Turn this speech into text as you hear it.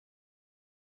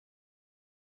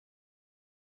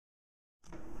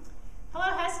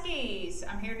Huskies!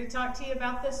 I'm here to talk to you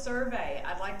about this survey.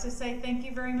 I'd like to say thank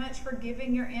you very much for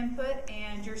giving your input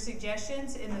and your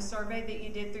suggestions in the survey that you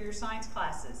did through your science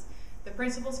classes. The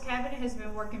Principal's Cabinet has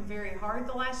been working very hard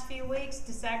the last few weeks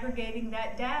disaggregating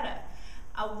that data.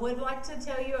 I would like to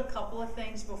tell you a couple of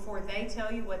things before they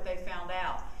tell you what they found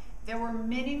out. There were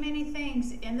many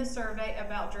things in the survey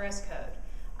about dress code.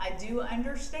 I do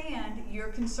understand your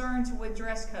concerns with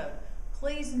dress code.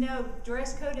 Please note,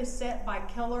 dress code is set by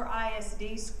Keller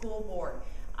ISD School Board.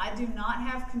 I do not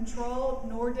have control,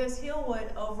 nor does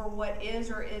Hillwood, over what is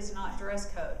or is not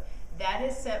dress code. That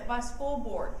is set by school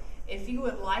board. If you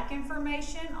would like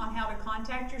information on how to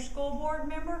contact your school board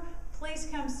member, please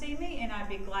come see me and I'd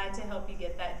be glad to help you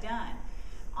get that done.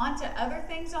 On to other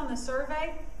things on the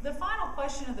survey. The final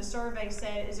question of the survey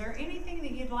said, is there anything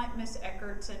that you'd like Ms.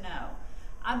 Eckert to know?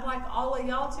 I'd like all of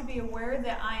y'all to be aware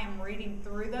that I am reading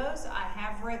through those. I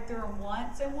have read through them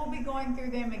once and we'll be going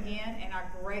through them again, and I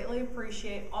greatly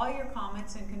appreciate all your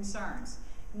comments and concerns.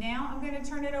 Now I'm going to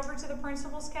turn it over to the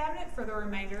Principal's Cabinet for the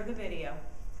remainder of the video.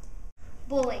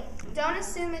 Bullying. Don't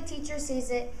assume a teacher sees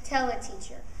it, tell a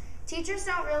teacher. Teachers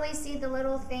don't really see the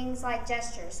little things like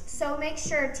gestures, so make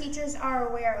sure teachers are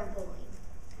aware of bullying.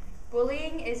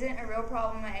 Bullying isn't a real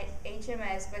problem at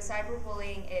HMS, but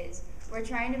cyberbullying is. We're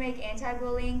trying to make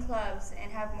anti-bullying clubs and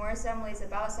have more assemblies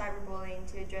about cyberbullying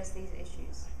to address these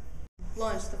issues.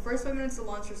 Lunch. The first 5 minutes of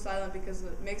lunch are silent because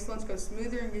it makes lunch go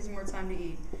smoother and gives you more time to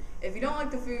eat. If you don't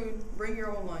like the food, bring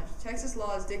your own lunch. Texas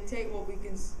laws dictate what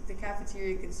the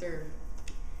cafeteria can serve.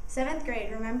 7th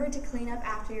grade, remember to clean up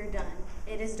after you're done.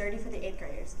 It is dirty for the 8th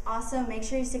graders. Also, make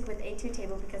sure you stick with A2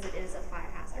 table because it is a fire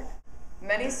hazard.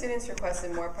 Many students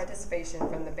requested more participation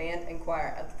from the band and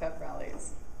choir at the pep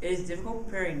rallies. It is difficult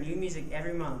preparing new music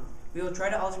every month. We will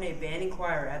try to alternate band and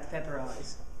choir at the pep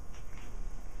rallies.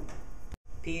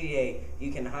 PDA,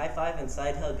 you can high five and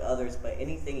side hug others, but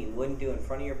anything you wouldn't do in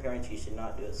front of your parents you should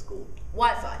not do at school.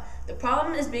 Wi-Fi. The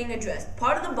problem is being addressed.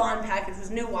 Part of the bond package was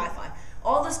new Wi-Fi.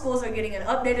 All the schools are getting an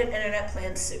updated internet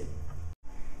plan soon.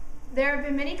 There have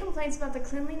been many complaints about the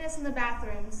cleanliness in the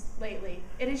bathrooms lately.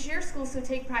 It is your school, so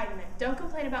take pride in it. Don't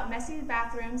complain about messy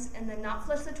bathrooms and then not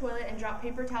flush the toilet and drop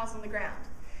paper towels on the ground.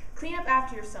 Clean up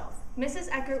after yourself. Mrs.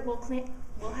 Eckert will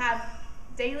have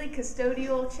daily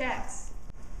custodial checks.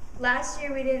 Last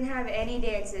year we didn't have any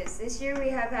dances. This year we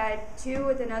have had 2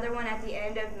 with another one at the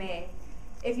end of May.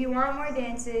 If you want more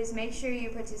dances, make sure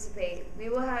you participate. We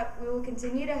will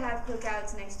continue to have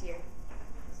cookouts next year.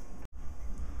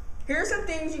 Here are some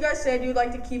things you guys said you'd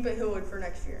like to keep at Hillwood for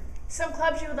next year. Some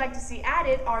clubs you would like to see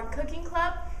added are cooking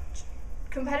club,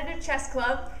 competitive chess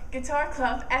club, guitar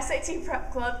club, SAT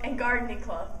prep club, and gardening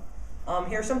club.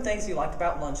 Here are some things you liked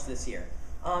about lunch this year.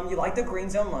 You liked the green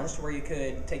zone lunch where you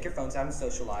could take your phones out and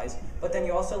socialize, but then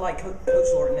you also like Coach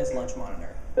Lorton as lunch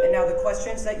monitor. And now the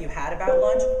questions that you had about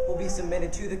lunch will be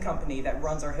submitted to the company that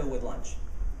runs our Hillwood lunch.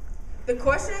 The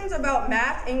questions about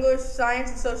math, English,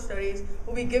 science, and social studies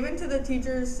will be given to the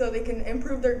teachers so they can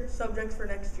improve their subjects for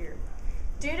next year.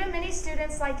 Due to many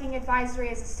students liking advisory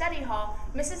as a study hall,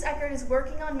 Mrs. Eckert is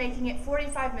working on making it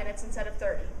 45 minutes instead of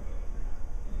 30.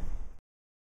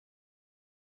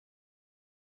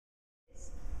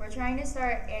 We're trying to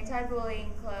start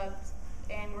anti-bullying clubs,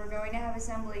 and we're going to have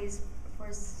assemblies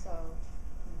for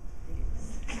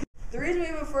The reason we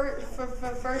have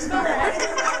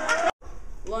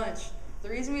lunch. The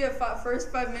reason we have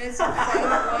first 5 minutes of silent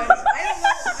lunch. I don't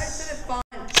know. I said it fun.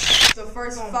 The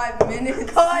first 5 minutes.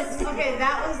 Okay,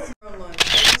 that was lunch.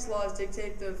 Texas laws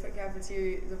dictate the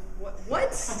cafeteria. What?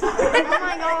 Oh my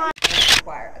god.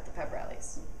 Choir at the pep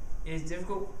rallies. It is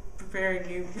difficult preparing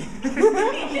new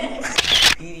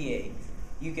PDA,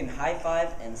 you can high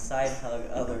five and side hug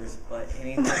others, but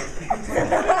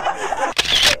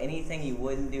anything you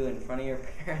wouldn't do in front of your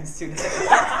parents today.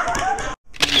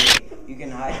 PDA, you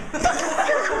can high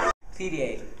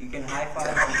five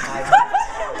and side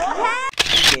hug.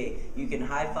 PDA, you can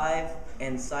high five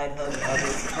and side hug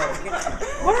others.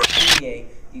 PDA,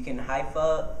 you can high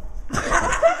five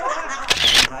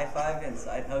and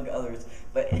side hug others,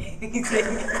 but anything.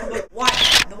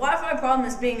 Wi-Fi. The Wi-Fi problem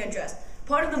is being addressed.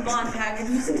 Part of the bond package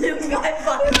was new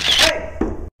Wi-Fi.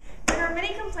 There are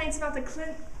many complaints about the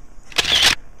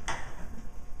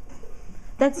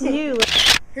That's you.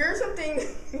 Here are some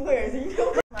things. Where is he?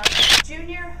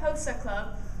 Junior HOSA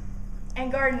club,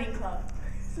 and gardening club.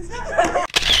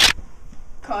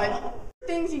 Cut.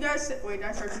 Things you guys said. Wait, did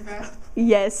I start too fast?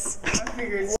 Yes. I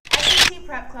figured. SAT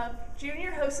prep club,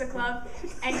 junior HOSA club,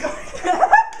 and gardening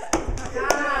club.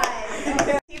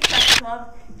 SAT prep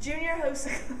club, junior HOSA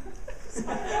club.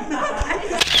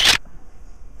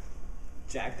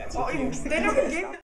 Jack, that's what you. They never gave